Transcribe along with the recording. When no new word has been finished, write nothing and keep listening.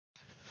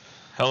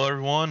Hello,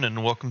 everyone,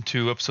 and welcome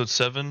to episode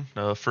 7,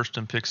 First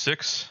and Pick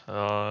 6.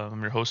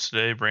 I'm your host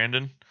today,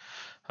 Brandon,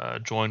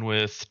 joined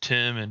with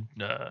Tim and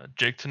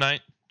Jake tonight.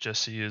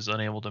 Jesse is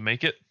unable to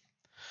make it.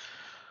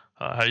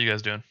 How you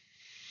guys doing?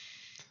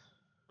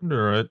 I'm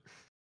doing all right.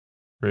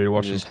 Ready to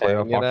watch some Just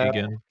playoff hanging hockey out.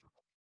 again.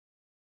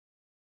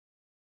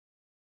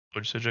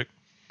 What'd you say, Jake?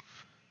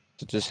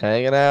 Just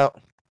hanging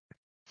out.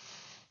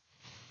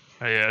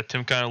 Yeah,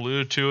 Tim kind of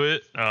alluded to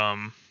it.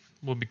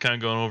 We'll be kind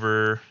of going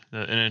over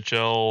the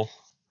NHL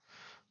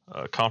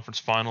conference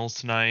finals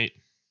tonight,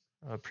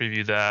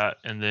 preview that,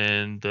 and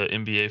then the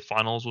NBA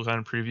finals we'll kind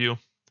of preview.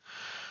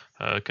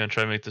 Kind of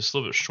try to make this a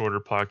little bit shorter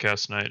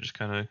podcast tonight, just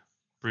kind of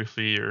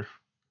briefly or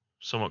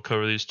somewhat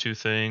cover these two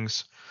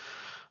things.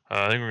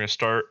 I think we're going to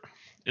start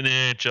in the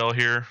NHL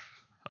here.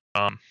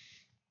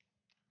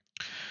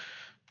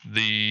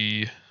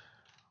 The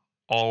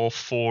all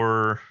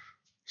four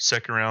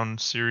second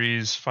round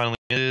series finally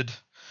ended.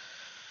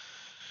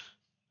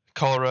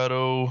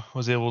 Colorado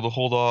was able to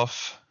hold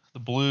off the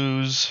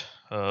Blues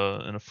in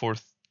a 4-2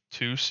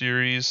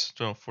 series.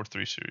 No,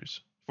 4-3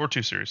 series.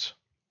 4-2 series.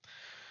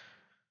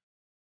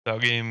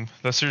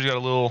 That series got a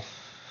little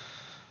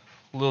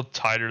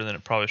tighter than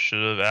it probably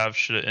should have. Avs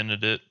should have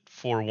ended it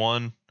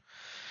 4-1.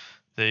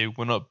 They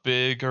went up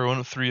big, or went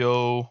up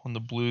 3-0 on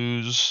the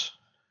Blues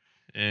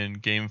in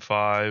Game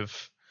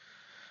 5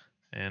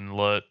 and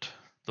let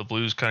the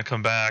Blues kind of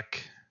come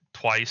back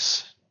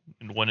twice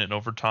and win it in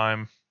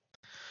overtime.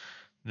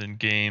 Then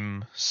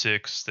Game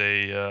 6,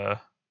 it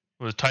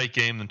was a tight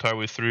game the entire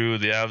way through.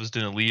 The Avs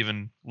didn't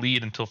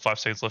lead until 5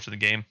 seconds left in the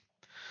game,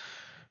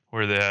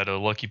 where they had a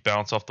lucky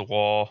bounce off the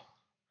wall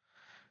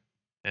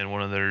and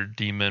one of their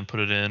D-men put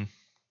it in.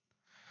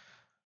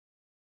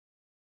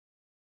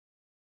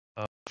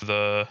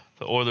 The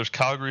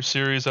Oilers-Calgary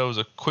series, that was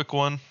a quick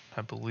one.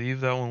 I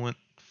believe that one went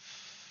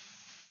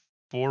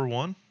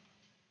 4-1. Is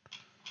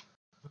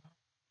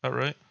that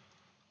right?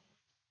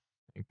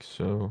 I think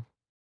so.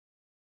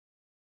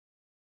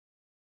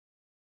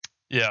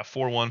 Yeah,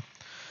 4-1.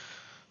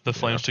 The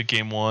Flames took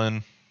game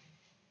 1,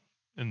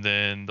 and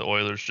then the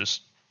Oilers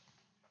just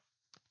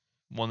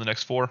won the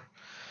next 4.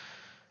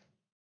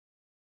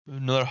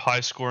 Another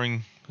it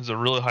was a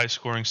really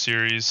high-scoring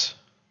series,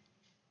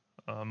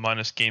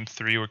 minus game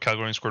 3 where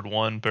Calgary scored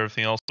 1, but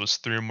everything else was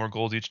 3 or more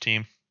goals each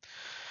team.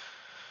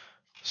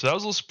 So that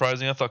was a little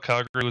surprising. I thought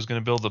Calgary was going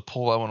to be able to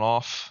pull that one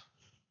off.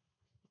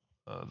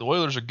 The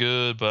Oilers are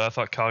good, but I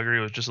thought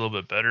Calgary was just a little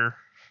bit better.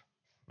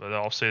 But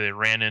I'll say they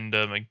ran into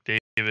McDavid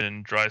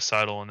and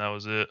Draisaitl, and that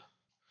was it.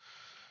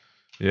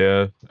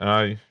 Yeah,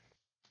 I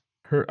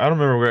don't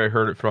remember where I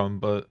heard it from,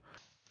 but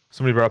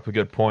somebody brought up a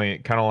good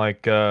point. Kind of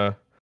like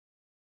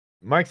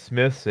Mike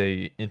Smith's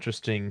a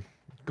interesting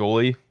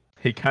goalie.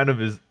 He kind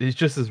of is. He's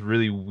just this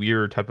really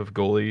weird type of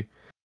goalie.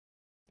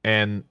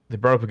 And they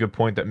brought up a good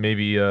point that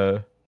maybe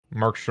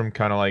Markstrom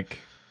kind of like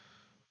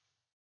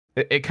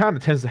it kind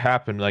of tends to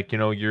happen. Like,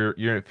 you're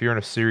if you're in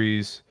a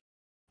series,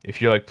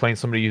 if you're like playing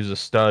somebody who's a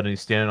stud and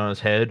he's standing on his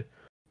head,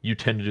 you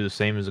tend to do the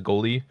same as a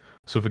goalie.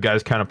 So if a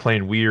guy's kind of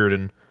playing weird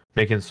and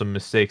making some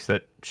mistakes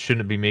that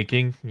shouldn't be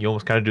making, you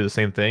almost kind of do the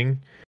same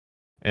thing.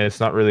 And it's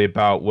not really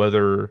about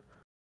whether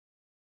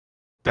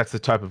that's the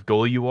type of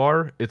goalie you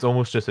are. It's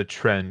almost just a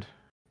trend.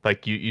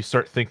 Like you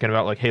start thinking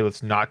about like, hey,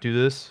 let's not do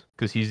this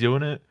because he's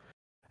doing it,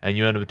 and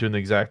you end up doing the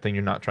exact thing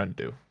you're not trying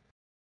to do.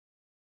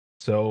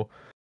 So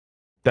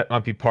that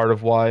might be part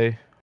of why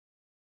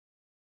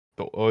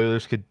the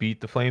Oilers could beat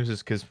the Flames,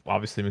 is because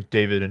obviously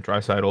McDavid and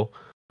Draisaitl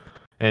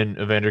and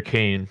Evander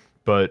Kane,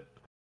 but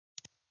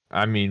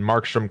I mean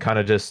Markstrom kind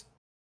of just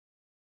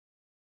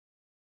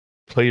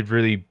played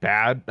really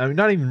bad. I mean,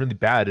 not even really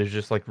bad. It's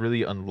just like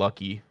really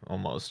unlucky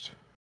almost.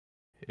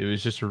 It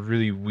was just a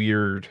really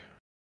weird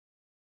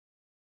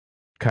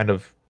kind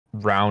of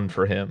round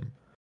for him.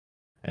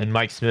 And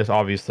Mike Smith,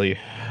 obviously, if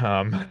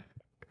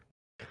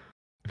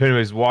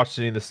anybody's watched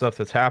any of the stuff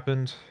that's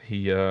happened,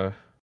 he has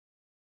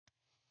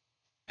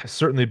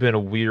certainly been a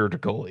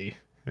weird goalie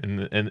in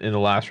the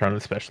last round,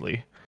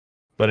 especially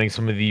letting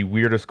some of the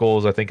weirdest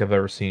goals I think I've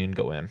ever seen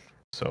go in.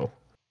 So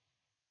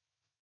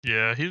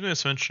yeah, he's made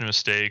some interesting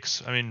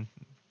mistakes. I mean,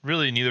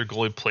 really, neither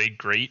goalie played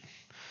great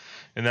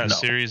in that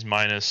series,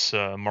 minus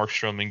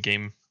Markstrom in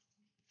Game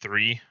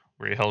 3,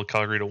 where he held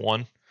Calgary to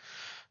 1.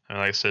 And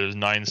like I said, it was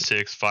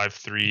 9-6,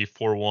 5-3,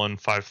 4-1,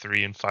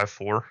 5-3, and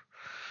 5-4.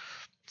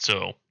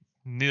 So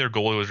neither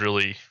goalie was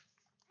really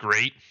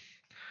great.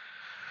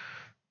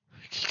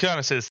 You kind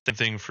of say the same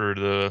thing for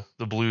the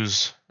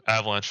Blues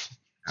Avalanche.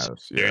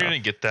 You're going to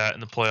get that in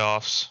the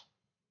playoffs,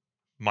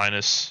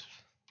 minus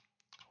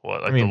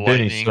what? Like, I mean,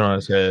 Benny's still on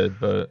his head,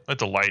 but like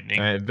the Lightning,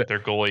 their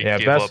goalie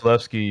gave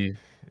Vasilevsky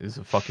is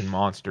a fucking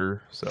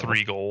monster. So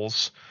 3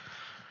 goals.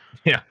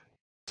 Yeah,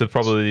 so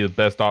probably the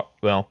best. Top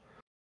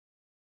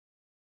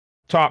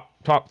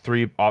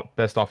 3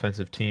 best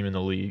offensive team in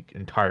the league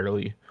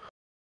entirely.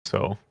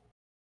 So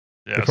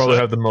they probably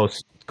have the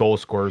most goal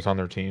scorers on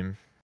their team.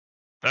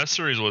 That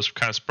series was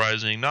kind of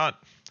surprising. Not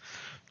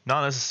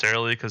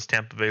necessarily because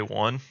Tampa Bay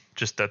won,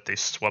 just that they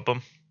swept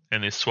them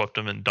and they swept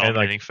them in And,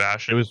 dominating like,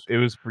 fashion. it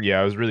was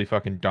really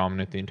fucking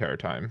dominant the entire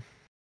time.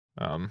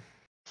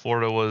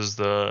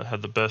 Florida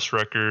had the best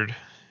record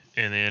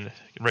in the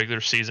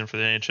regular season for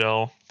the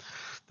NHL.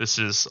 This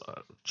is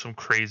some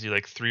crazy,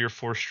 like 3 or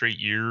 4 straight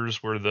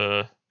years where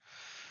the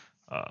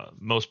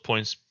most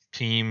points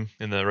team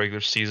in the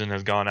regular season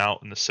has gone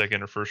out in the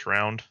second or first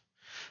round.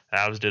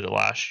 Avs did it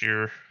last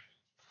year.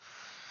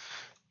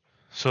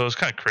 So it's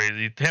kind of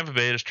crazy. Tampa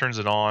Bay just turns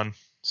it on.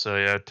 So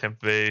yeah,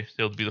 Tampa Bay,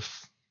 they'll be the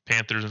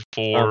Panthers in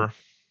 4.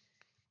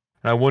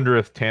 I wonder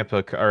if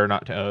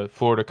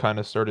Florida kind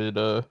of started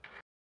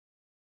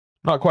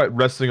not quite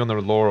resting on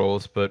their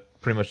laurels, but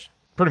pretty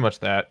much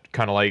that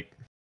kind of like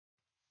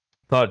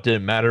thought it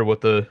didn't matter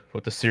what the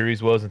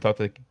series was and thought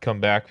they could come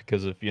back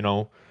because of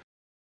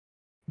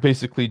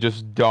basically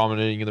just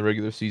dominating in the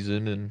regular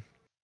season, and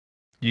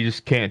you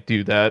just can't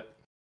do that,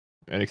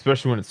 and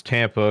especially when it's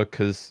Tampa,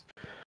 because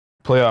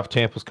playoff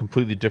Tampa is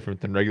completely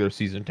different than regular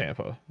season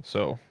Tampa.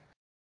 So,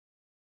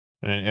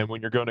 and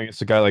when you're going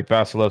against a guy like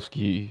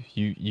Vasilevsky,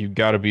 you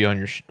got to be on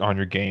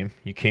your game.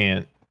 You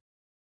can't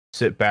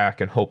sit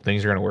back and hope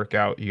things are going to work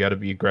out. You got to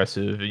be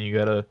aggressive, and you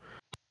got to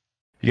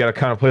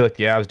kind of play like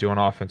the Avs do on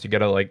offense. You got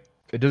to like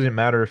it doesn't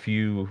matter if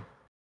you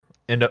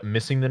end up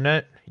missing the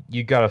net,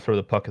 you got to throw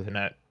the puck at the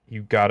net.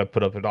 You got to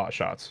put up a dot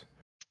shots.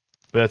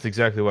 But that's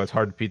exactly why it's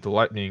hard to beat the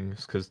Lightning,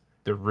 because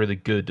they're really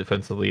good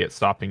defensively at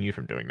stopping you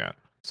from doing that.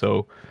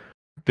 So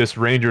this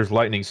Rangers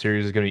Lightning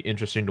series is going to be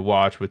interesting to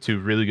watch with 2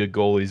 really good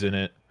goalies in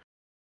it.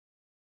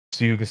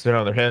 See who can stand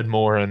on their head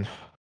more and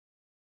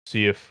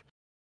see if,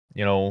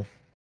 if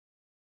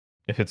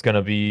it's going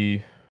to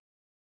be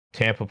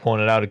Tampa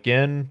pulling it out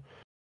again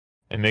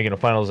and making the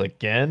finals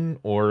again,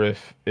 or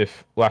if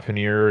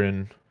Lafreniere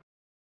and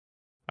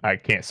I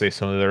can't say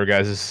some of the other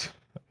guys,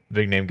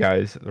 big name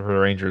guys, the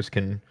Rangers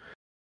can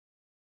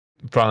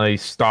finally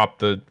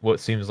stop what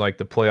seems like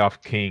the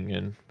playoff king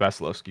in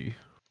Vasilevsky.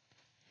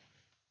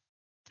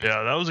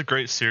 Yeah, that was a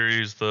great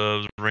series.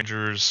 The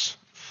Rangers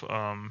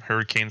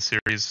Hurricane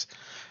series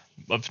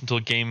up until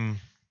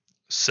Game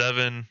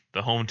 7,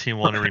 the home team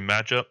won every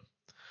matchup.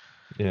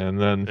 Yeah, and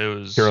then It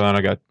was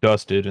Carolina got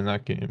dusted in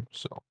that game.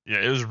 So yeah,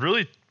 it was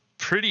really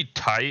pretty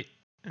tight.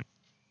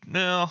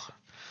 No,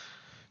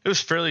 it was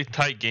fairly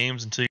tight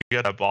games until you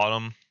got at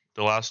bottom,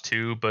 the last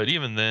 2. But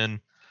even then,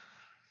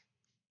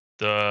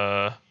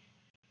 the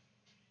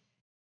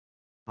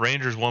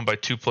Rangers won by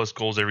 2+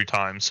 goals every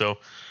time. So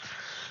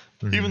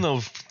even though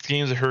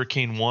games that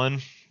Hurricane won,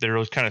 they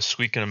were kind of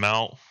squeaking them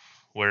out,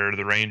 where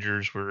the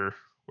Rangers were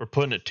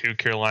putting it to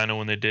Carolina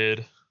when they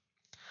did.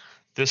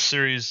 This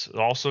series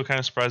also kind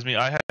of surprised me.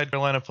 I had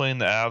Carolina playing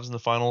the Avs in the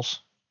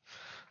finals.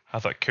 I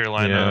thought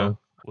Carolina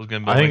was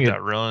going to be able to make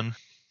that run.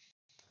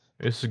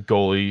 It's a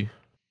goalie.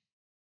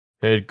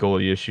 They had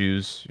goalie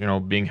issues,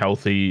 being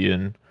healthy,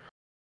 and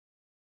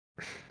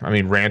I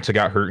mean Ranta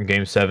got hurt in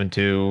Game 7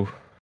 too,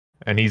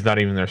 and he's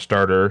not even their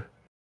starter.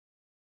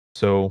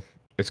 So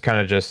it's kind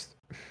of just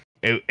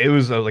it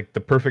was like the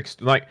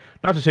perfect, like,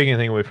 not to take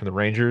anything away from the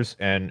Rangers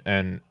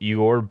and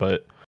Igor,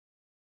 but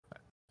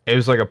it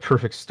was like a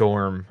perfect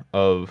storm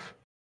of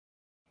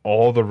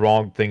all the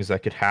wrong things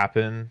that could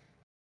happen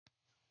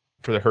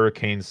for the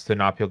Hurricanes to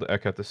not be able to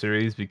echo out the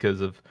series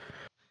because of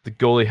the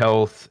goalie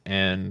health,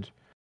 and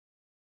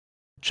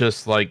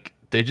just like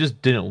they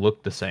just didn't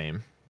look the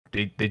same.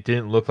 They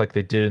didn't look like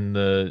they did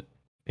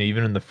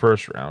even in the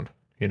first round,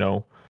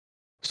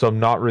 So I'm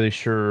not really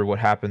sure what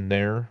happened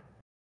there.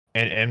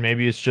 And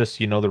maybe it's just,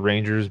 the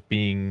Rangers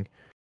being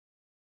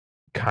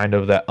kind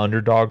of that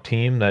underdog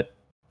team that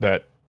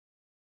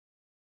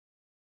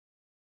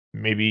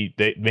maybe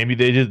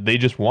they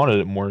just wanted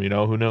it more,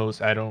 who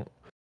knows?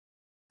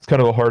 It's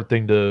kind of a hard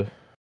thing to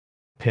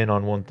pin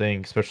on one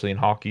thing, especially in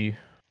hockey.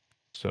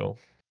 So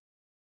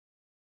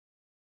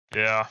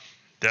yeah,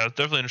 it's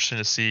definitely interesting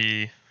to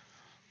see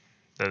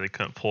that they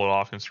couldn't pull it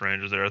off against the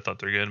Rangers there. I thought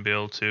they were going to be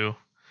able to.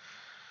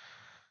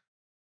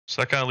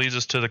 So that kind of leads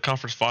us to the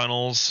conference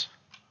finals.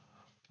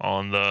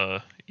 On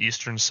the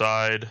eastern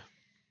side,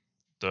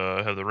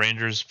 have the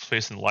Rangers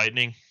facing the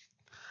Lightning.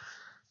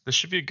 This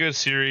should be a good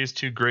series.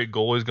 2 great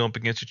goalies going up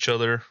against each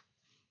other.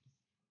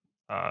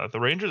 The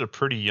Rangers are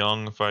pretty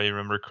young, if I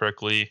remember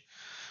correctly.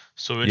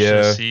 So interesting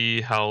to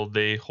see how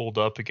they hold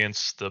up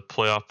against the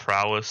playoff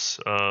prowess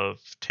of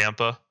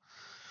Tampa.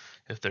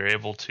 If they're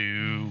able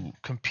to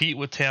compete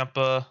with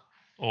Tampa,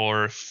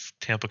 or if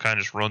Tampa kind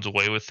of just runs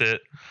away with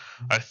it.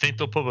 I think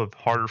they'll put up a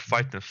harder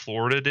fight than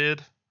Florida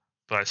did,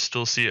 but I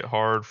still see it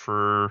hard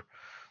for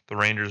the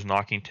Rangers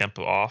knocking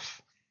Tampa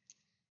off.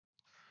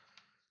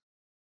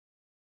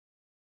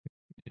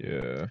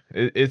 yeah,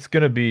 it's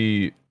gonna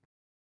be.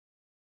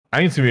 I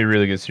think it's gonna be a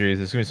really good series.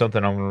 It's gonna be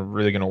something I'm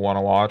really gonna want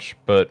to watch.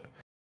 But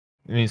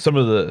I mean, some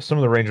of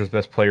the Rangers'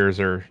 best players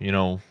are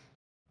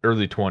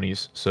early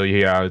 20s. So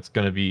yeah, it's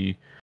gonna be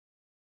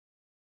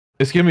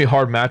a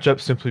hard matchup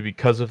simply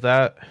because of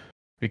that,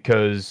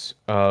 because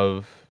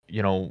of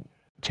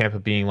Tampa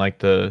being like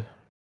the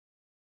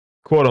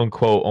quote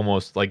unquote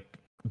almost like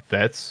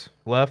vets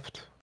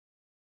left,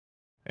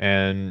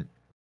 and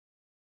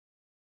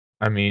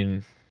I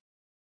mean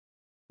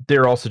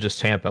they're also just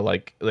Tampa.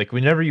 Like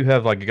whenever you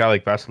have like a guy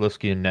like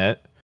Vasilevsky in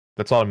net,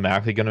 that's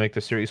automatically going to make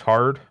the series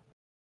hard.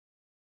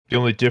 The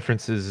only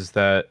difference is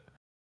that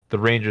the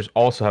Rangers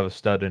also have a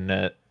stud in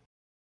net,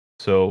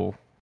 so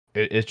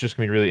it's just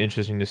going to be really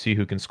interesting to see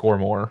who can score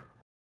more.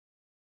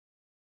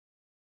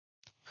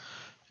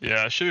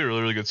 Yeah, it should be a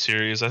really, really good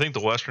series. I think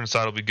the Western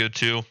side will be good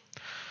too.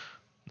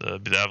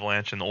 The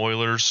Avalanche and the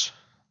Oilers.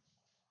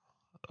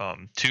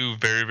 Two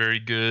very, very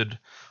good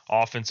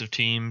offensive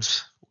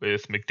teams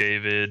with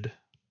McDavid,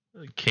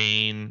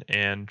 Kane,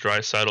 and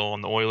Draisaitl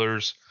on the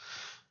Oilers.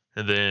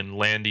 And then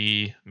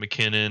Landy,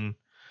 McKinnon,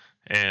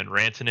 and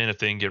Rantanen if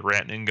they can get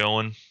Rantanen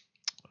going.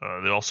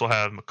 They also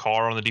have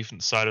Makar on the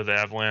defense side of the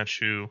Avalanche,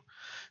 who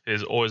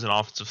is always an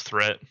offensive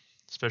threat,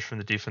 especially from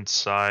the defense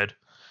side.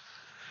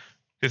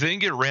 If they can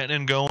get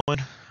Rantanen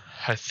going,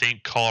 I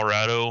think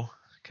Colorado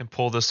can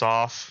pull this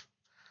off.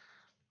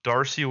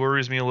 Darcy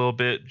worries me a little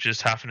bit,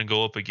 just having to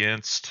go up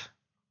against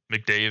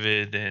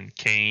McDavid and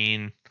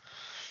Kane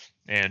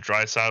and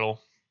Draisaitl.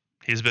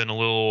 He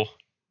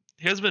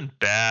hasn't been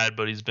bad,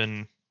 but he's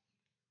been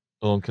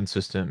A little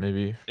inconsistent,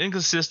 maybe.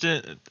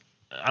 inconsistent.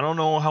 I don't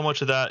know how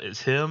much of that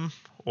is him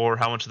or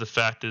how much of the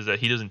fact is that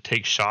he doesn't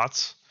take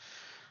shots.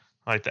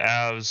 Like the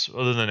Avs,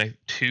 other than like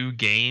 2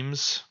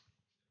 games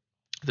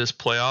this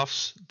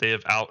playoffs, they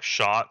have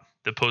outshot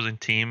the opposing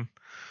team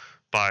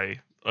by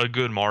a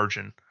good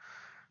margin.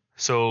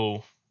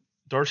 So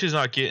Darcy's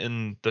not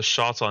getting the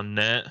shots on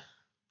net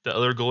that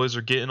other goalies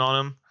are getting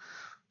on him.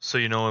 So,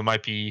 it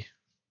might be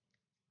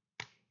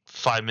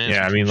 5 minutes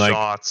Yeah, I between mean, like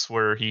shots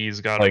where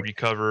he's got to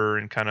recover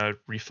and kind of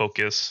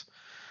refocus.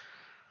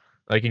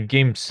 Like in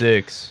Game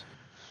 6,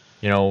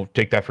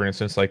 take that for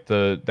instance. Like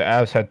the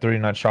Avs had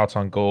 39 shots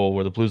on goal,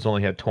 where the Blues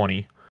only had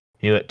 20.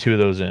 He let 2 of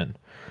those in.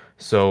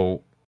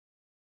 So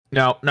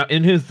now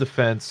in his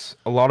defense,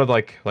 a lot of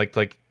like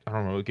I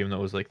don't know what game that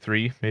was, like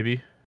 3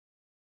 maybe.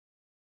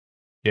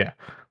 Yeah,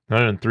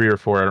 not even 3 or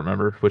 4. I don't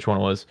remember which one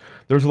it was.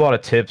 There was a lot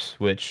of tips,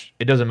 which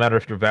it doesn't matter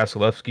if you're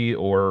Vasilevsky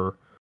or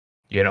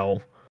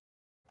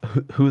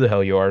who the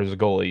hell you are as a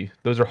goalie.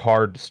 Those are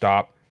hard to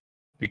stop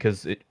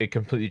because it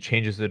completely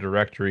changes the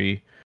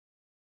directory.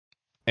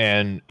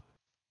 And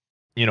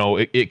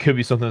it could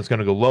be something that's going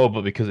to go low,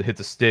 but because it hits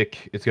a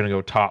stick, it's going to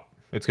go top.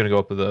 It's going to go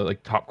up to the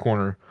top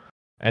corner,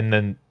 and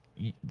then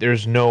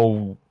there's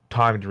no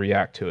time to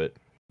react to it.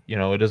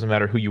 It doesn't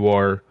matter who you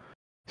are,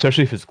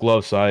 especially if it's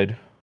glove side.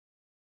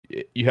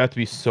 You have to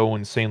be so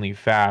insanely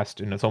fast,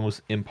 and it's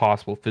almost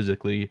impossible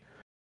physically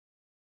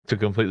to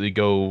completely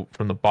go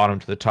from the bottom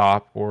to the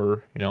top,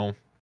 or to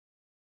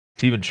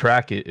even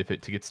track it if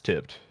it gets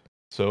tipped.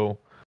 So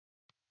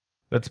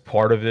that's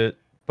part of it,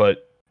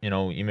 but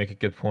you make a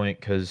good point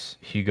because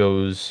he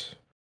goes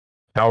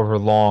however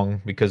long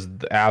because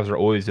the Avs are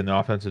always in the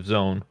offensive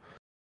zone.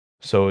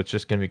 So it's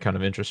just going to be kind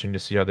of interesting to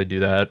see how they do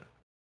that.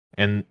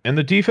 And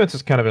the defense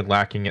has kind of been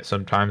lacking at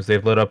sometimes.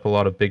 They've let up a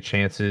lot of big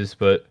chances,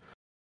 but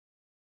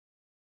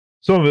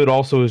some of it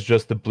also is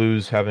just the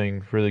Blues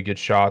having really good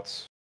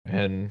shots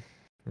and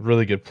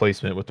really good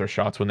placement with their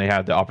shots when they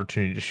had the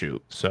opportunity to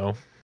shoot. So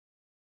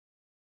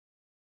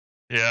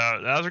Yeah,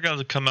 the Avs are going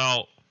to come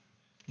out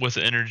with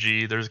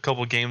energy. There's a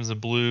couple of games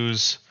of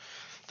Blues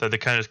that they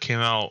kind of just came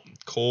out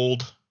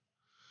cold.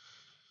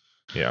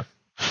 yeah.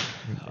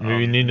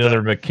 Maybe need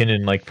another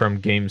McKinnon like from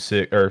Game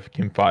 6 or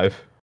Game 5.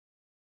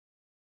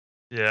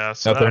 Yeah,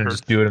 so out there and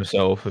just do it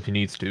himself if he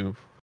needs to.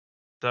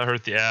 That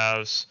hurt the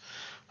Avs.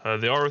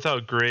 They are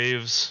without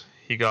Graves.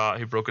 He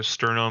broke his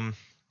sternum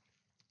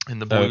in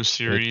the Blues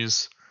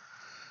series.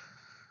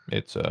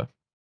 It's Gerard,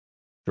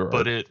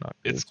 but it's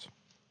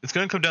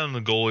going to come down to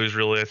the goalies,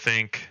 really. I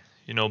think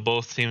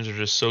both teams are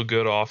just so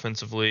good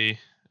offensively.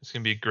 It's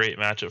going to be a great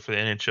matchup for the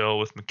NHL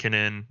with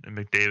McKinnon and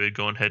McDavid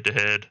going head to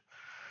head.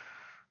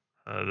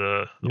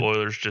 The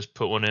Oilers just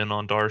put one in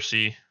on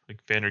Darcy,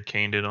 like Vander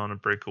Kane did on a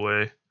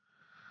breakaway.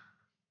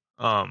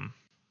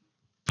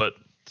 But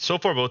so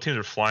far both teams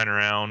are flying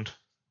around,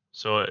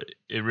 so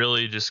it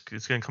really it's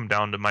going to come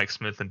down to Mike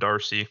Smith and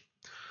Darcy.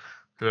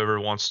 Whoever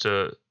wants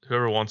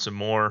it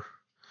more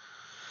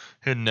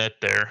in net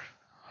there.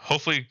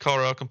 Hopefully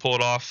Colorado can pull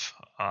it off.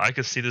 I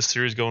could see this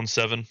series going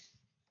 7.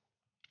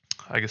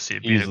 I could see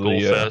it being easily,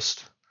 a goal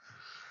fest.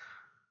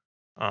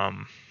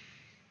 For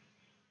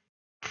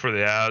the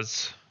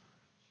Avs,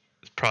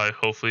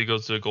 hopefully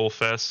goes to a goal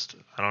fest.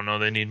 I don't know.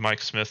 They need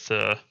Mike Smith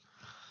to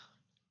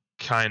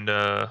kind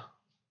of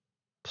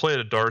play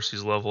at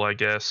Darcy's level, I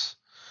guess.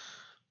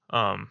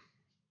 Not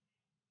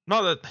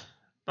that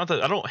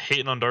I don't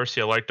hate on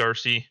Darcy. I like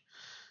Darcy.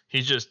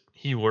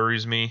 He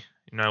worries me.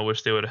 I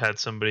wish they would have had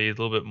somebody a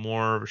little bit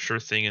more of a sure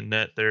thing in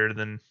net there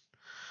than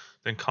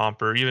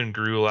Comper. Even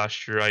Grew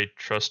last year, I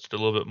trusted a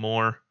little bit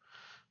more.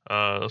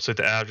 Looks like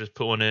the Avs just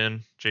put one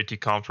in,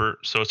 JT Comfort.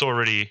 So it's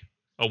already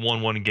a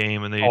 1-1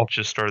 game, and they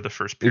just started the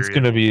first period. It's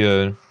gonna be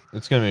a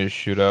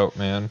shootout,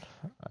 man.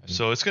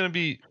 So it's gonna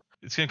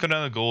come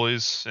down to the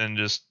goalies, and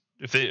just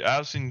if they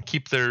Avs can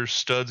keep their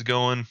studs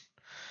going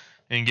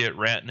and get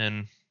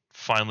Rantanen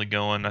finally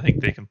going, I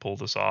think they can pull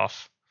this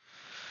off.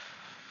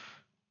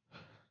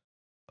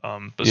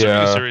 But it's a really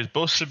good Yeah. series.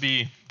 Both should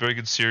be very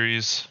good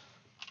series.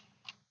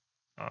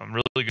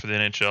 Really good for the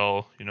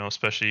NHL,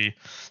 especially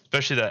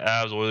that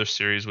Avs Oilers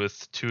series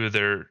with two of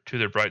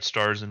their bright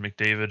stars in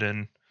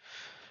McDavid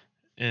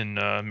and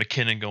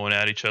McKinnon going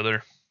at each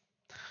other.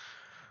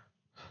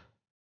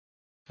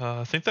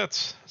 I think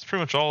that's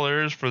pretty much all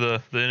there is for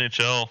the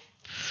NHL.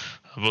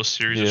 Both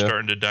series are Yeah.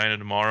 starting to dine in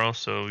tomorrow,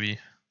 so it'll be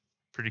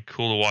pretty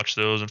cool to watch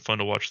those and fun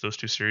to watch those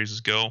two series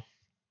go.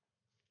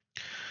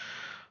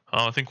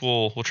 I think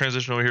we'll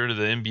transition over here to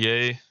the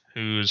NBA,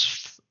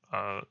 whose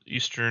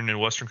Eastern and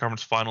Western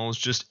Conference Finals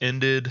just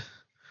ended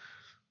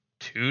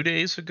 2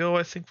 days ago.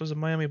 I think was the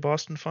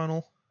Miami-Boston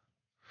final.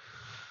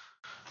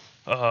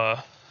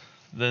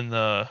 Then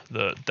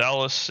the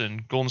Dallas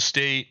and Golden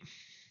State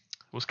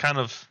was kind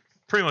of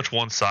pretty much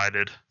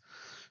one-sided.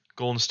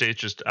 Golden State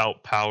just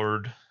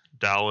outpowered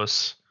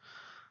Dallas.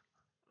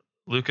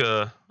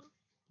 Luka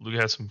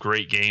had some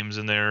great games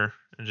in there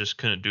and just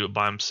couldn't do it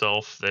by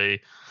himself.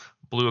 They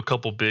blew a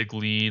couple big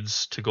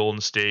leads to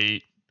Golden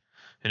State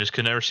and just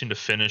could never seem to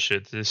finish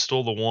it. They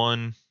stole the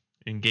one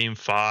in Game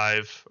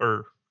 4.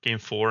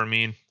 I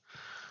mean,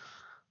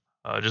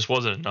 just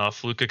wasn't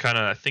enough. Luka kind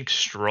of, I think,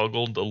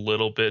 struggled a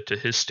little bit to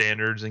his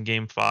standards in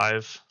Game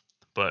 5,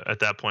 but at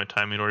that point in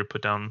time, he'd already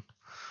put down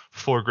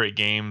 4 great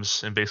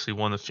games and basically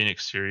won the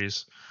Phoenix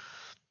series.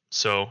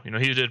 So, he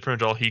did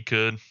pretty much all he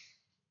could.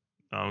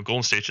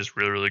 Golden State's just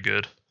really, really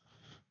good.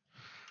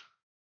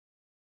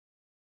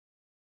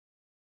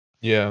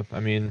 Yeah, I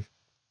mean,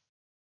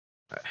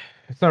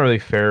 it's not really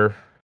fair.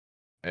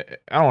 I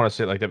don't want to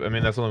say it like that, but I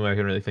mean, that's the only way I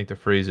can really think to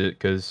phrase it,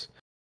 because,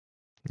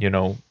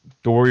 the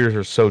Warriors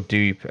are so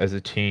deep as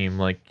a team.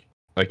 Like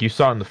you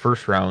saw it in the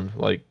first round,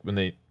 like when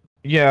they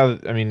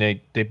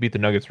beat the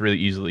Nuggets really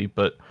easily,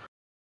 but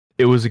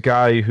it was a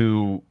guy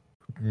who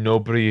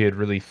nobody had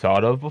really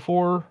thought of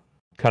before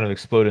kind of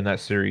exploded in that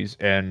series,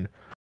 and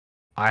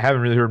I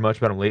haven't really heard much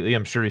about him lately.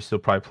 I'm sure he's still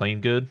probably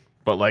playing good,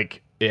 but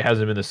like it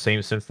hasn't been the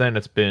same since then.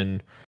 It's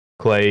been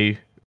Clay,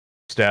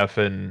 Steph,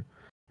 and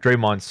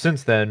Draymond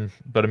since then.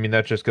 But I mean,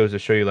 that just goes to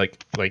show you,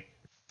 like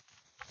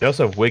they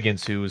also have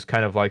Wiggins, who is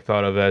kind of like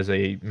thought of as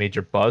a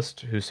major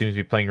bust, who seems to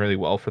be playing really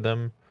well for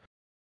them.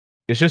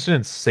 It's just an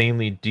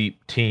insanely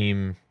deep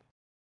team,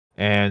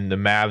 and the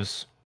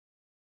Mavs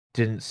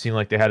didn't seem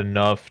like they had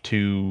enough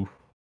to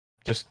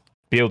just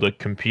be able to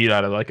compete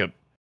at like a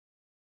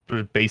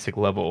basic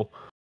level.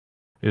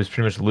 It was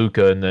pretty much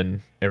Luka and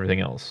then everything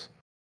else.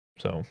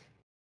 So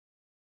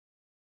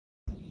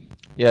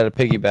Yeah, to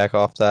piggyback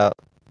off that,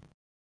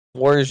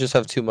 Warriors just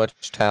have too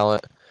much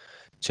talent,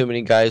 too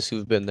many guys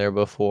who've been there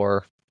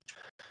before.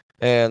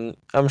 And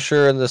I'm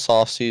sure in this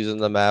offseason,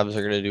 the Mavs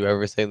are going to do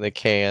everything they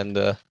can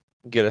to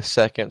get a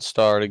second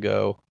star to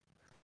go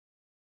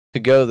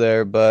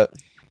there, but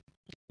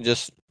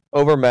just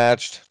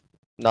overmatched.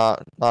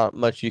 Not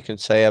much you can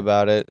say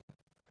about it.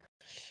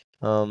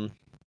 Warriors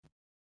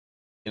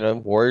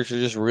are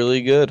just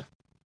really good.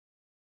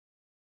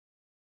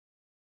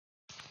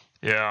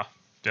 Yeah,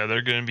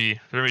 they're gonna be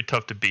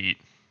tough to beat.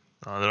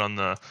 They're on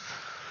the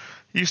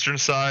Eastern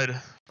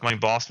side.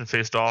 Boston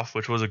faced off,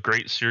 which was a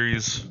great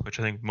series, which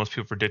I think most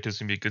people predicted was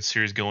gonna be a good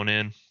series going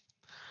in.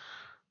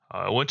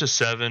 It went to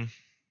 7.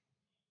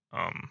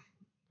 I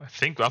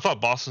thought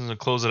Boston was gonna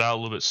close it out a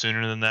little bit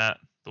sooner than that,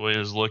 the way it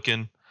was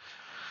looking.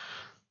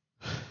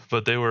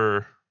 But they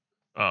were.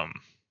 I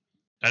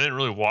didn't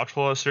really watch a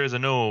lot of series. I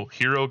know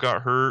Hero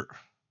got hurt.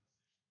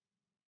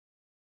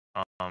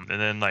 And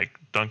then like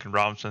Duncan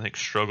Robinson, I think,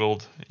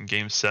 struggled in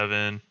Game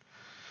 7.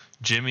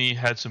 Jimmy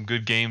had some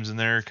good games in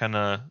there, kind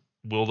of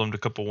willed them to a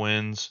couple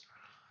wins.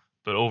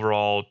 But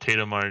overall,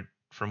 Tatum,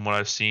 from what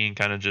I've seen,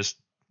 kind of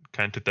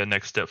took that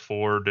next step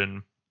forward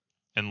and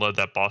led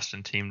that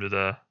Boston team to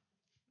the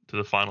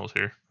finals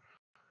here.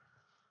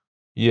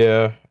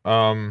 yeah,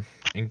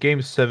 in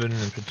Game 7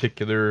 in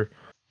particular,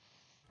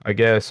 I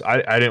guess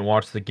I didn't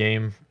watch the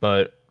game,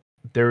 but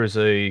there was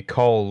a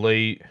call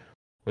late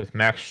with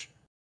Max.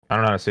 I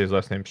don't know how to say his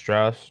last name.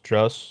 Struss,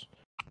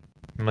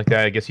 something like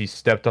that. I guess he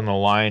stepped on the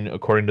line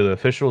according to the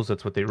officials.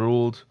 That's what they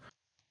ruled.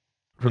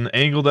 From the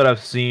angle that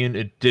I've seen,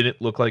 it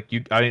didn't look like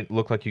you. I didn't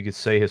look like you could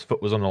say his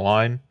foot was on the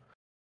line,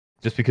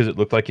 just because it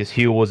looked like his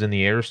heel was in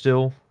the air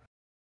still.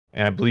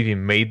 And I believe he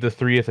made the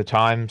 3 at the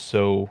time,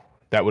 so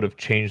that would have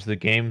changed the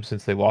game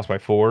since they lost by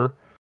 4.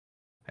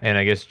 And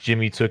I guess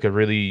Jimmy took a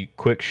really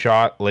quick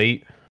shot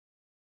late,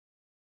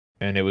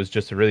 and it was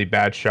just a really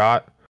bad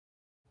shot.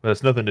 But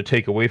that's nothing to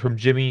take away from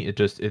Jimmy. It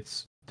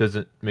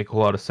doesn't make a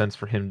whole lot of sense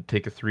for him to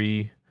take a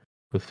 3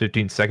 with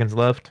 15 seconds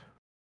left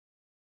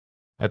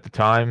at the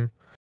time.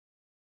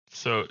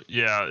 So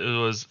yeah,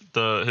 it was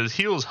his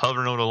heel was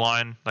hovering over the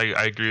line. Like,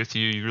 I agree with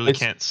you. You really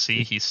can't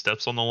see he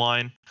steps on the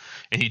line,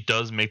 and he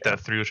does make that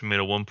 3, which made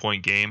a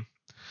 1-point game.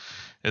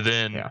 And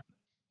then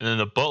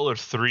the Butler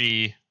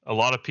 3. A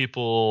lot of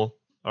people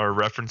are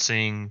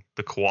referencing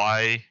the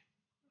Kawhi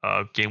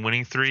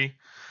game-winning 3,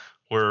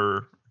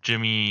 where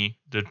Jimmy,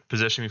 the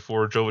possession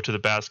before, drove it to the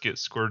basket,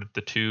 scored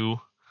the 2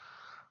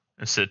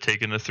 instead of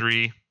taking the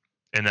 3,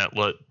 and that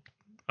let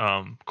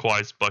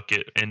Kawhi's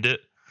bucket end it.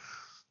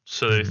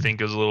 So they Mhm.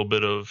 think is a little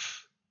bit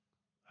of,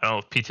 I don't know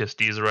if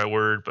PTSD is the right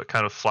word, but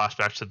kind of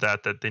flashbacks to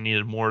that they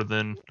needed more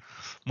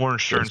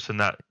insurance than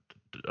that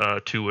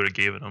 2 would have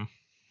given them.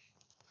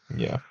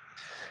 Yeah.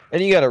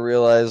 And you got to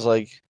realize,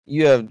 like,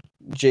 you have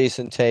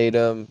Jason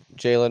Tatum,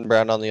 Jaylen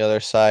Brown on the other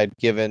side.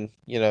 Given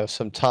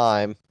some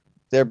time,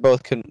 they're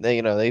both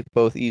they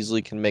both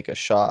easily can make a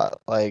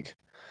shot. Like,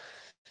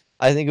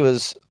 I think it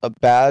was a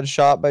bad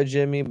shot by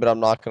Jimmy, but I'm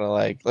not gonna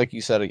like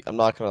you said, I'm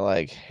not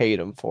gonna hate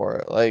him for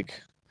it.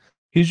 Like,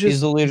 he's the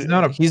He's leader.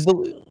 not a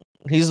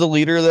He's the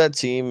leader of that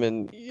team,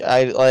 and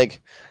I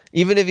like,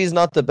 even if he's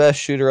not the best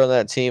shooter on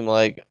that team,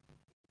 like,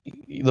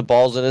 the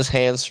ball's in his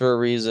hands for a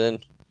reason.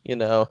 You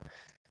know,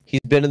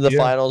 he's been in the yeah.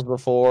 finals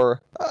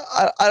before.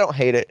 I don't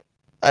hate it.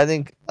 I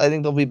think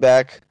they'll be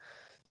back,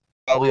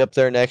 probably up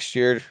there next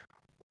year.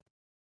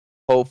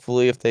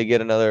 Hopefully, if they get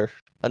another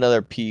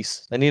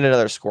piece, they need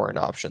another scoring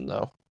option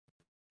though.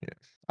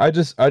 I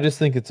just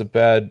think it's a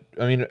bad.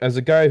 I mean, as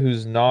a guy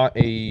who's not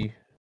a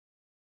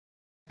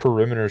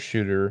perimeter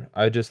shooter,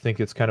 I just think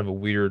it's kind of a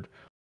weird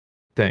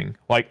thing.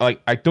 Like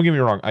I don't get me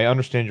wrong, I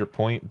understand your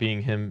point,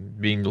 being him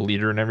being the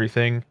leader and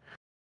everything,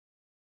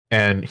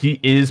 and he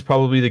is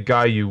probably the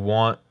guy you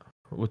want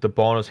with the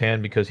ball in his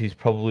hand because he's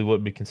probably what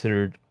would be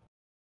considered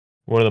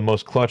one of the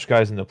most clutch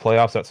guys in the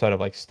playoffs outside of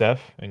like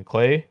Steph and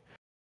Clay.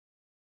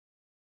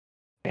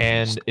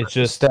 And it's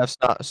just,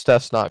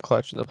 Steph's not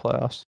clutch in the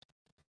playoffs.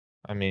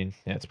 I mean,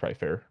 yeah, it's probably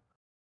fair.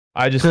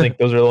 I just think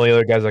those are the only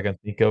other guys I can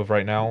think of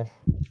right now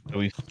that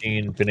we've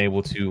seen been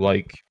able to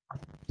like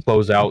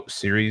close out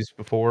series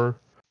before.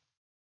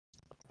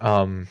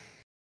 Um,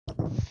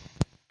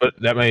 but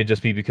that may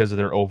just be because of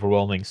their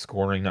overwhelming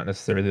scoring, not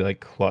necessarily like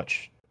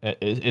clutch.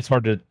 It's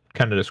hard to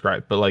kind of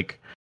describe, but like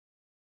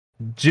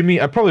Jimmy,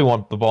 I probably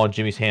want the ball in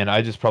Jimmy's hand.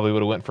 I just probably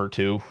would have went for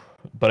 2,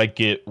 but I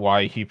get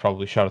why he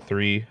probably shot a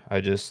 3. I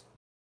just,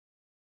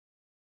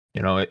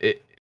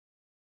 it.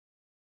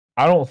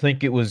 I don't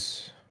think it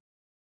was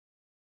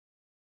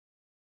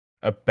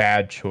a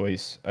bad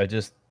choice. I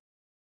think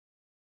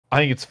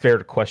it's fair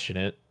to question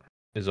it.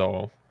 Is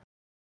all.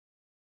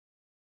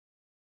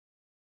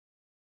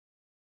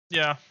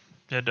 Yeah,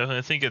 definitely.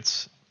 I think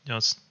it's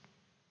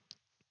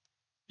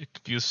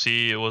you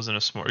see it wasn't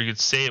a smart. You could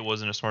say it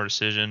wasn't a smart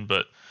decision,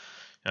 but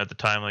at the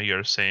time, like you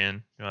were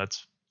saying,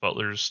 that's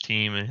Butler's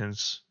team and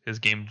his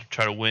game to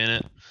try to win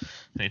it,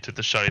 and he took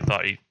the shot he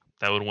thought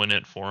that would win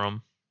it for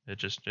him. It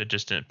just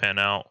didn't pan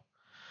out.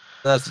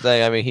 That's the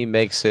thing. I mean, he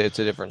makes it. It's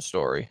a different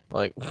story.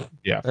 Like,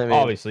 Yeah, I mean,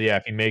 obviously, yeah.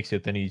 If he makes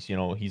it, then he's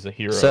a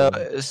hero so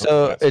and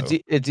so that. it's So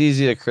it's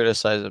easy to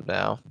criticize him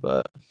now,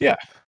 but yeah,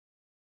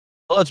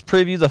 let's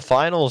preview the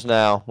finals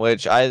now,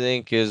 which I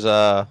think is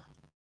I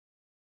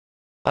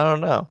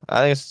don't know.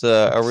 I think it's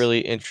a really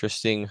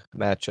interesting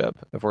matchup,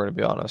 if we're gonna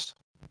be honest.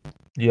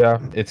 yeah.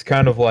 It's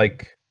kind of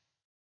like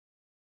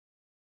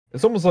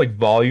it's almost like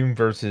volume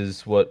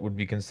versus what would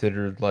be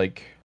considered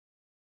like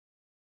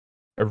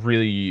a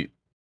really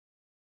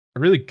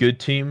good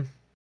team.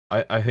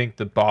 I think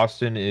that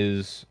Boston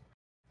is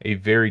a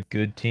very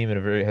good team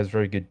and has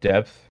very good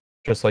depth,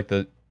 just like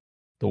the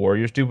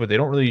Warriors do, but they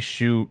don't really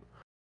shoot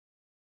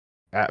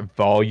at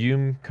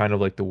volume, kind of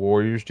like the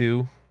Warriors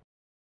do.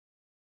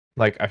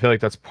 Like I feel like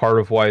that's part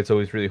of why it's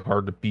always really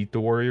hard to beat the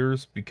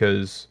Warriors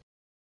because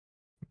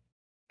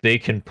they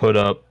can put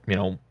up,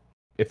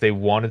 if they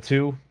wanted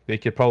to, they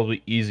could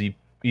probably easily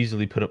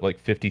put up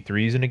like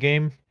 53s in a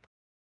game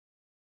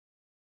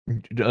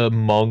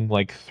among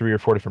like 3 or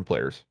 4 different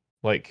players.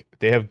 Like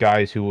they have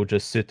guys who will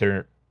just sit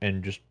there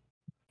and just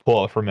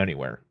pull it from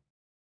anywhere.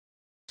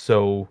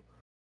 So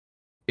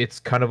it's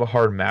kind of a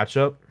hard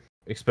matchup,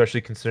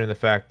 especially considering the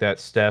fact that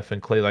Steph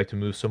and Clay like to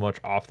move so much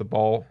off the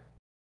ball,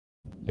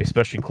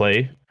 especially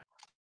Clay.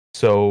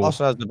 So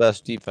Also has the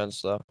best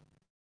defense though.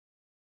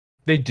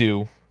 they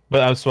do, but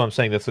that's what I'm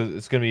saying. It's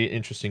going to be an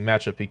interesting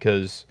matchup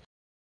because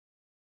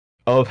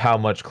of how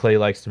much Clay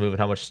likes to move and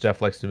how much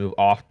Steph likes to move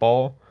off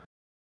ball.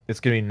 It's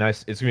going to be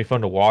nice. It's going to be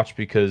fun to watch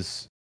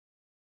because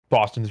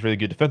Boston's really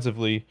good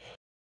defensively,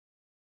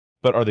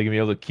 but are they going to be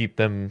able to keep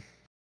them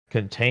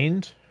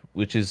contained?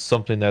 Which is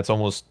something that's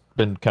almost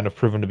been kind of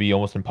proven to be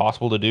almost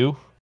impossible to do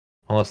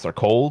unless they're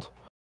cold.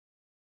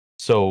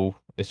 So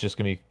it's just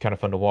going to be kind of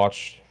fun to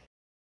watch.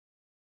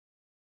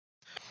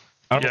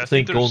 I Yeah, I don't think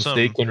think there's Golden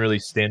State some. can really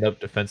stand up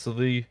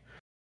defensively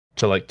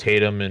to like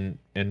Tatum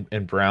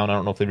and Brown. I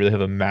don't know if they really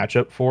have a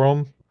matchup for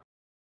them.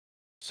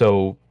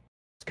 So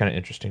it's kind of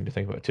interesting to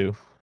think about too.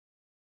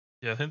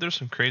 Yeah, I think there's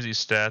some crazy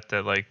stat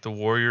that like the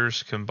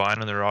Warriors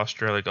combined on their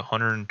roster had, like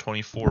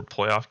 124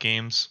 playoff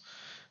games,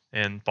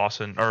 and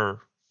Boston or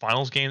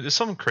finals games. There's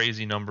some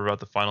crazy number about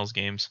the finals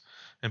games,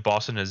 and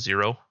Boston has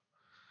 0.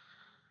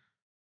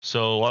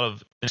 So a lot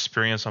of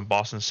experience on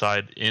Boston's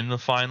side in the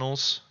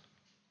finals,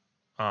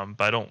 but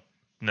I don't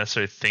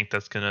necessarily think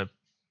that's gonna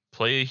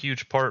play a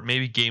huge part.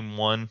 Maybe game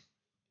 1,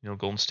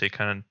 Golden State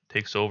kind of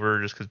takes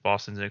over just because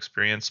Boston's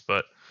inexperienced.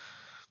 But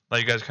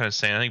like you guys kind of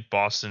saying, I think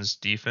Boston's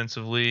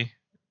defensively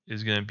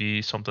is going to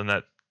be something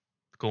that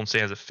Golden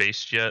State hasn't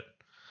faced yet.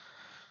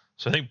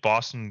 So I think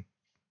Boston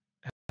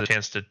the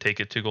chance to take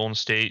it to Golden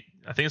State.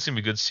 I think it's gonna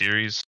be a good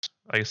series.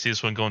 I can see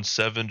this one going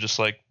 7, just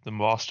like the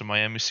Boston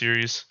Miami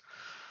series.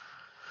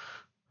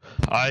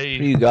 Who I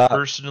you got?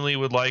 personally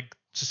would like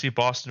to see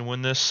Boston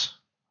win this.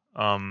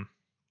 Not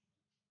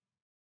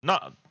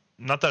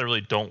that I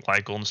really don't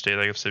like Golden State,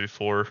 like I've said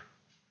before.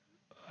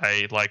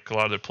 I like a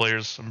lot of their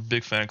players. I'm a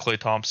big fan of Klay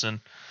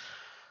Thompson.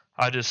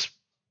 I just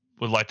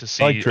would like to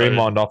see I like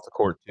Draymond off the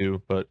court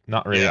too, but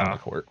not really on Yeah. the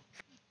court.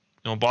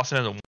 Boston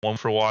hasn't won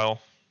for a while.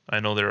 I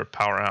know they're a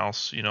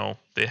powerhouse.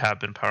 They have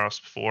been a powerhouse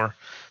before,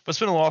 but it's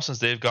been a while since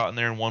they've gotten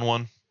there and won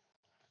one.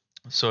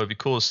 So it'd be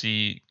cool to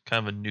see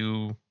kind of a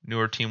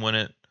newer team win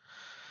it.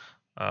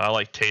 I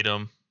like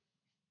Tatum,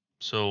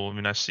 so it'd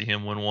be nice to see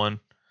him win one.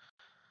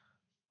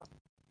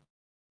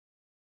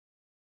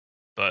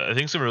 But I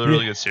think it's a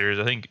really good series.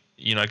 I think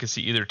I could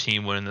see either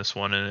team winning this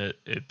one and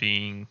it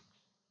being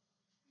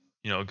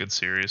a good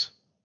series.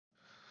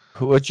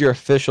 What's your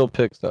official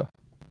pick, though?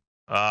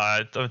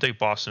 I'm gonna take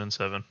Boston in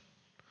 7.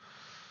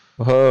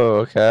 Oh,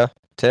 okay.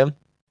 Tim?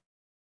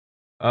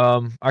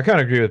 I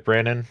kind of agree with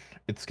Brandon.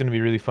 It's going to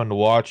be really fun to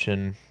watch,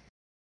 and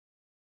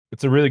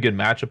it's a really good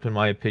matchup in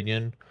my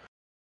opinion.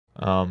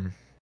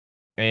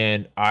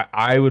 And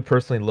I would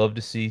personally love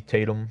to see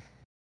Tatum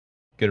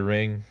get a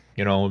ring.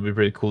 It would be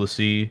really cool to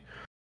see.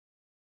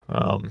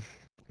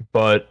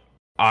 But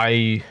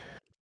I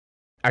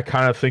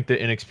kind of think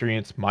that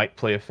inexperience might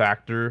play a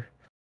factor,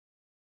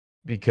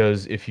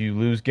 because if you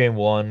lose game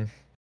 1,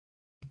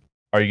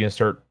 are you going to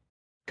start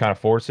kind of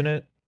forcing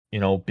it?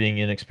 Being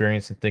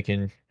inexperienced and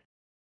thinking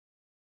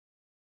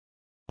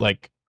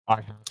like I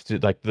have to,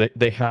 like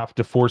they have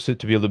to force it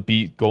to be able to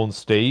beat Golden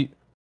State,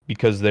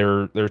 because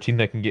they're a team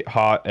that can get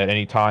hot at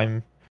any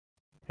time.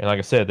 And like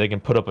I said, they can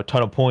put up a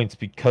ton of points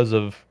because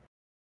of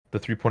the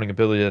three-pointing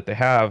ability that they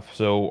have.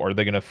 So are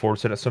they going to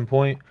force it at some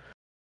point?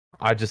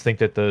 I just think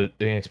that the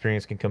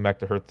inexperience can come back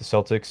to hurt the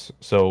Celtics.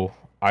 So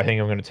I think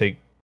I'm going to take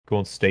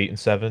Golden State in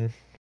 7.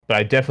 But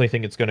I definitely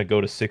think it's going to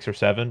go to 6 or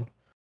 7.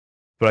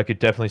 But I could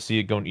definitely see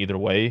it going either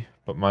way.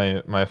 But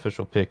my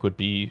official pick would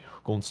be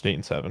Golden State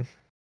in 7.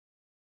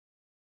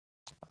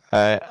 All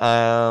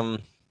right.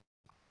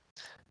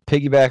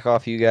 Piggyback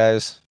off you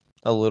guys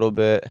a little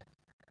bit.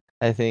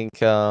 I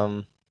think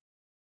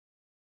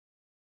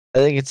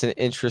it's an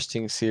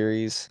interesting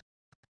series.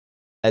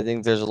 I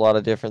think there's a lot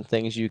of different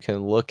things you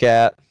can look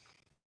at.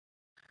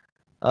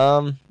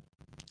 I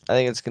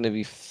think it's gonna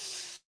be.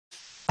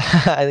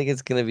 I think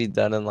it's gonna be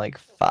done in like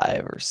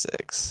 5 or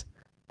 6.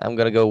 I'm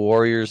gonna go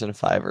Warriors in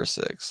 5 or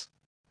 6.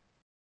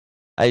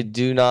 I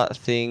do not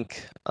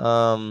think.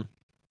 I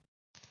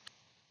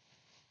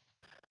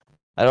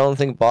don't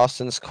think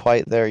Boston's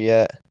quite there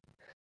yet.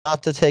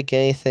 Not to take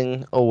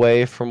anything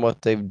away from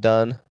what they've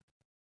done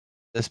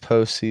this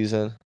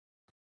postseason.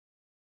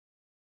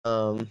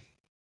 But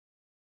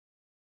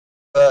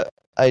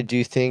I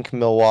do think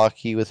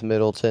Milwaukee with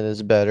Middleton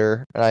is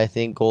better, and I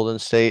think Golden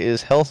State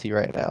is healthy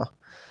right now.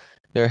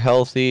 They're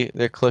healthy.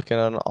 They're clicking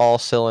on all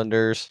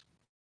cylinders.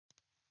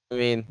 I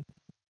mean,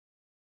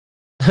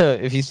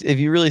 if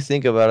you really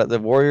think about it, the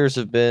Warriors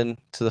have been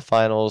to the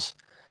finals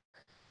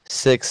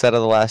 6 out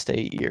of the last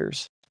 8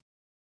 years.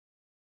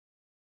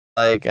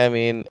 Like, I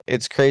mean,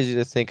 it's crazy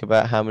to think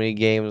about how many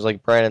games,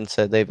 like Brandon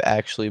said, they've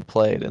actually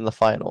played in the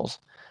finals.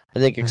 I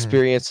think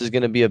experience is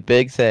going to be a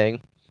big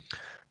thing.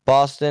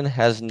 Boston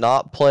has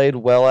not played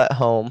well at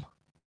home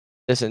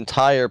this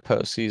entire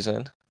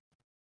postseason.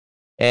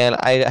 And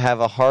I have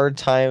a hard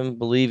time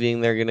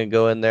believing they're going to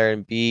go in there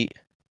and beat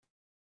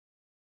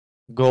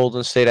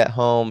Golden State at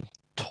home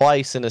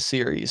twice in a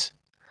series.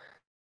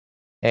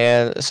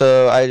 And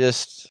so I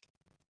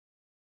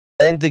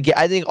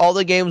think all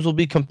the games will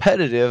be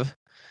competitive,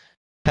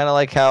 kind of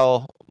like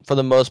how, for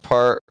the most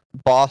part,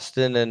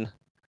 Boston's and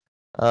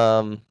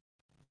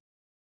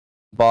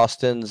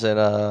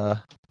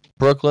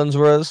Brooklyn's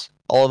was.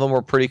 All of them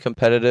were pretty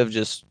competitive.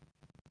 Just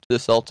the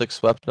Celtics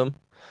swept them.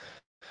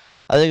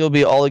 I think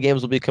all the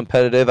games will be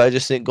competitive. I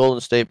just think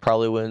Golden State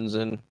probably wins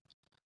in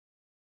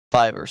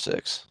 5 or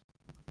 6.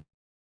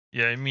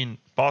 Yeah, I mean,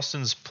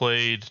 Boston's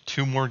played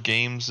 2 more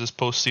games this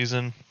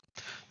postseason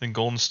than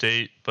Golden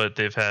State, but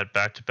they've had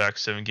back-to-back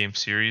 7-game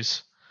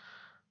series.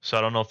 So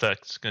I don't know if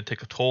that's going to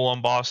take a toll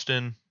on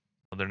Boston.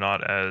 They're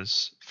not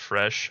as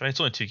fresh. I mean,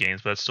 it's only 2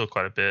 games, but it's still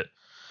quite a bit.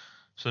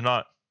 So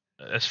not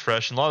as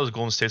fresh. And a lot of those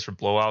Golden States were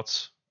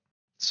blowouts.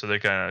 So they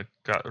kind of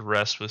got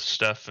rest with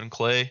Steph and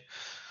Clay.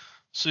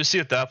 So you see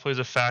if that plays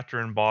a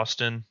factor in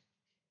Boston.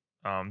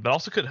 That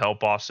also could help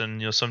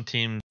Boston. Some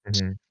teams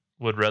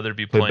would rather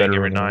be playing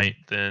every night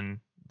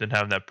than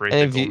having that break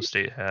that Golden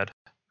State had.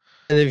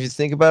 And if you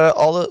think about it,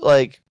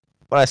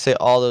 when I say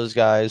all those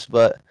guys,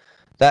 but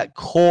that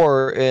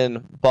core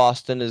in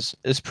Boston is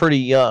pretty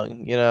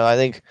young. I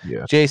think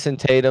Jason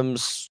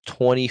Tatum's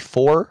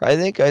 24. I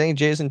think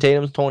Jason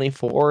Tatum's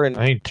 24, and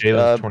I think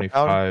Jalen's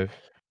 25.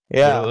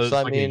 Yeah, it's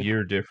a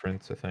year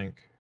difference, I think.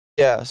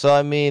 Yeah, so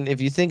I mean,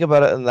 if you think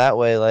about it in that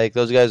way, like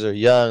those guys are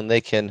young,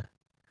 I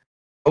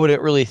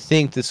wouldn't really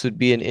think this would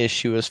be an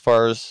issue as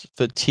far as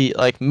fatigue,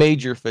 like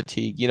major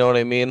fatigue. You know what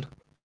I mean?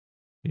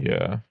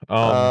 Yeah.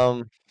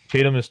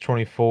 Tatum is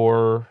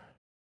 24,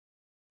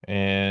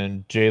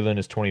 and Jalen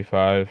is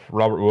 25.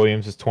 Robert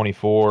Williams is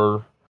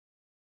 24.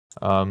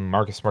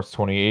 Marcus Smart's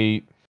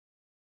 28.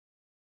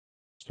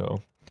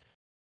 So,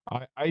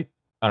 I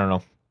don't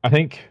know. I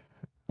think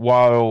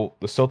while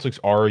the Celtics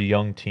are a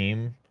young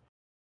team,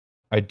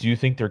 I do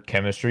think their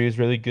chemistry is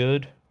really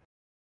good.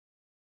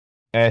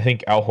 And I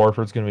think Al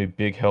Horford's going to be a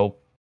big help,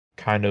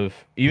 kind of,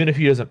 even if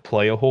he doesn't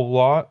play a whole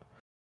lot.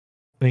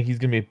 I think he's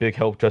going to be a big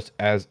help just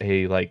as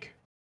a, like,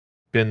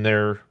 been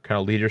there kind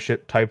of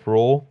leadership type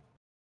role.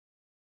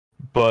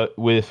 But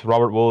with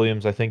Robert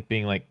Williams, I think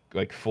being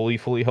like fully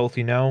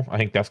healthy now, I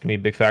think that's going to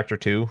be a big factor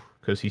too,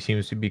 because he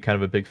seems to be kind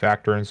of a big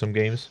factor in some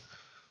games.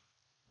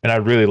 And I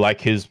really like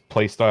his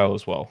play style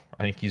as well.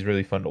 I think he's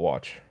really fun to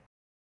watch.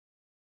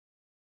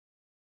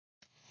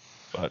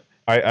 But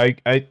I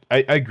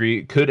agree.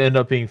 It could end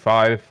up being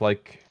 5.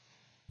 Like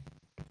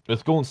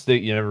with Golden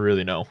State, you never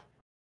really know.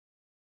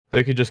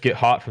 They could just get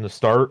hot from the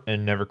start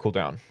and never cool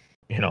down,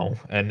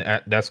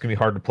 and that's gonna be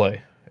hard to play.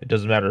 It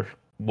doesn't matter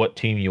what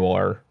team you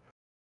are.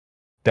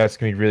 That's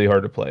gonna be really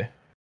hard to play.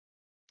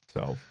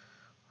 So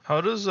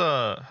How does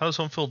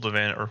home field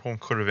advantage or home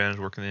court advantage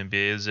work in the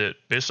NBA? Is it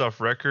based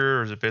off record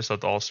or is it based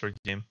off the All-Star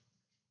game?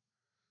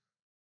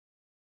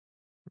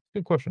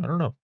 good question. I don't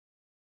know.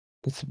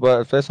 It's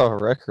based off a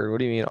record. What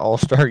do you mean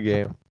All-Star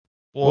game?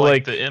 Well,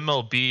 Like the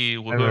MLB,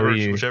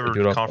 MLB, whichever they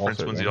do it off conference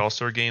All-Star wins the games.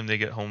 All-Star game, they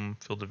get home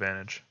field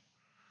advantage.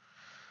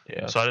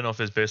 Yeah. So I don't know if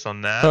it's based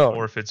on that Oh.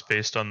 or if it's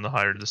based on the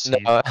higher the seed.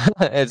 No,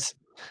 it's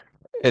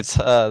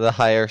the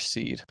higher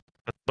seed.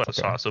 That's what I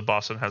saw. So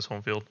Boston has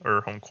home field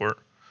or home court.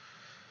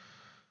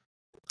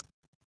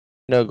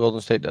 No,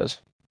 Golden State does.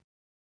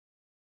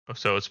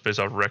 So it's based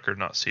off record,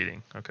 not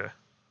seeding. Okay.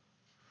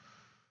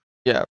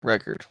 Yeah,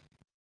 record.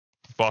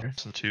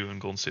 Boston 2 and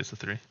Golden State's the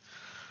 3.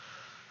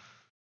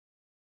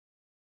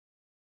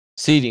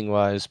 Seeding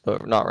wise,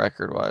 but not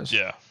record wise.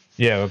 Yeah.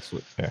 Yeah,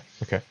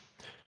 okay.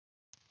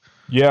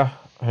 Yeah,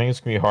 I think it's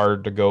gonna be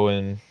hard to go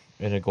in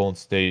a Golden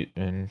State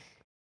and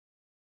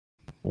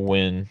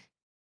win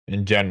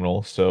in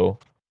general. So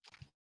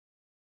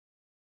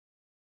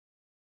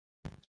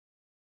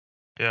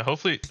Yeah,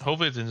 hopefully it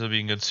ends up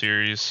being a good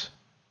series.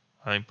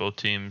 I think both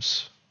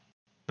teams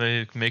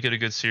they make it a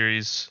good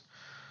series.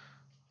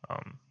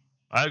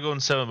 I go in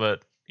 7,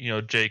 but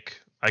Jake,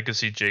 I could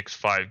see Jake's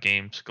 5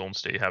 games Golden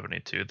State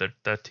happening too.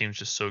 That team's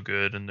just so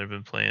good and they've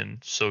been playing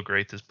so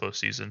great this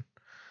postseason.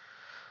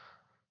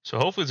 So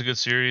hopefully it's a good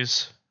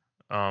series.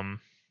 I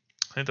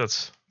think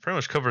that's pretty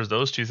much covers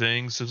those 2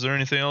 things. Is there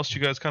anything else you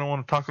guys kind of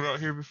want to talk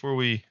about here before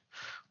we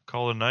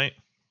call it a night?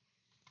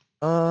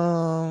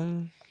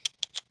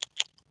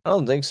 I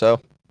don't think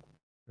so.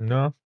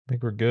 no, I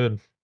think we're good.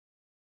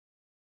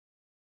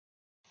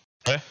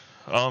 Okay.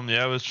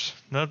 Yeah, there's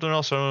nothing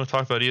else I want to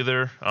talk about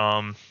either.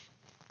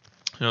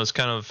 It's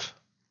kind of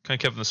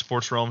kept in the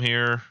sports realm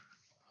here.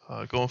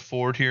 Going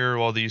forward here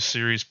while these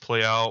series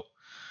play out,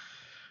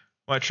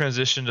 might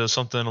transition to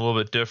something a little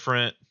bit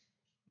different.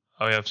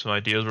 I have some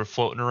ideas we're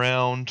floating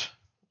around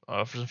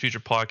for some future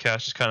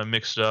podcasts, just kind of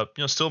mixed up.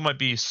 Still might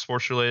be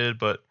sports related,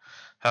 but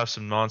have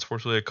some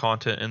non-sports related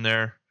content in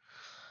there.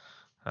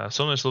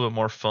 Something that's a little bit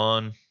more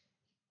fun,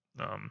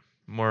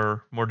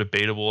 more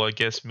debatable, I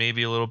guess,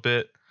 maybe a little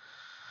bit.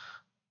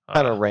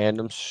 Kind of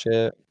random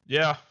shit.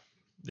 Yeah,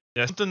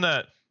 something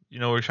that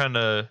we're trying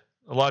to.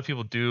 A lot of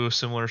people do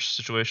similar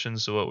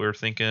situations to what we were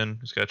thinking.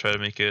 Just gotta try to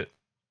make it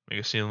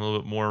seem a little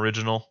bit more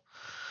original.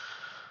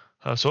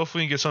 So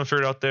hopefully we can get something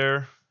figured out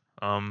there.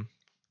 I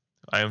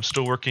am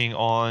still working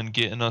on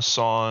getting us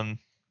on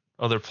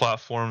other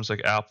platforms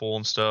like Apple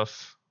and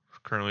stuff.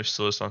 Currently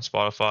still listed on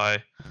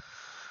Spotify.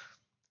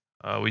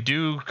 We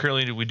do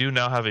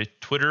now have a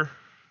Twitter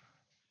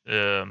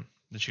that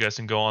you guys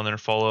can go on there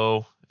and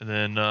follow, and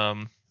then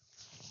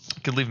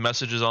you can leave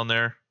messages on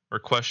there or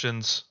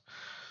questions.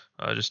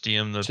 Just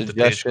DM the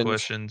page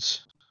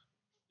questions.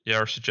 Yeah,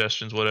 or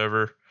suggestions,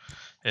 whatever,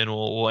 and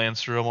we'll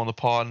answer them on the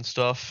pod and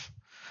stuff.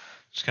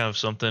 Just kind of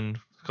something.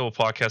 A couple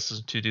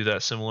podcasts to do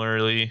that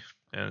similarly,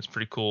 and it's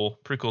pretty cool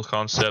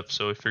concept.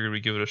 So we figured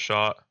we'd give it a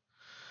shot.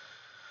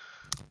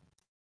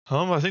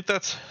 I think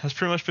that's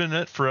pretty much been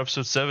it for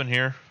episode 7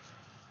 here.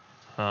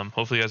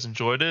 Hopefully you guys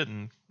enjoyed it,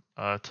 and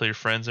tell your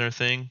friends and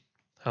everything.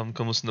 Have them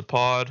come listen to the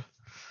pod.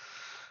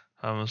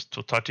 We'll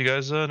talk to you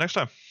guys next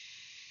time.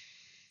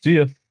 See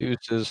ya.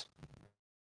 Deuces.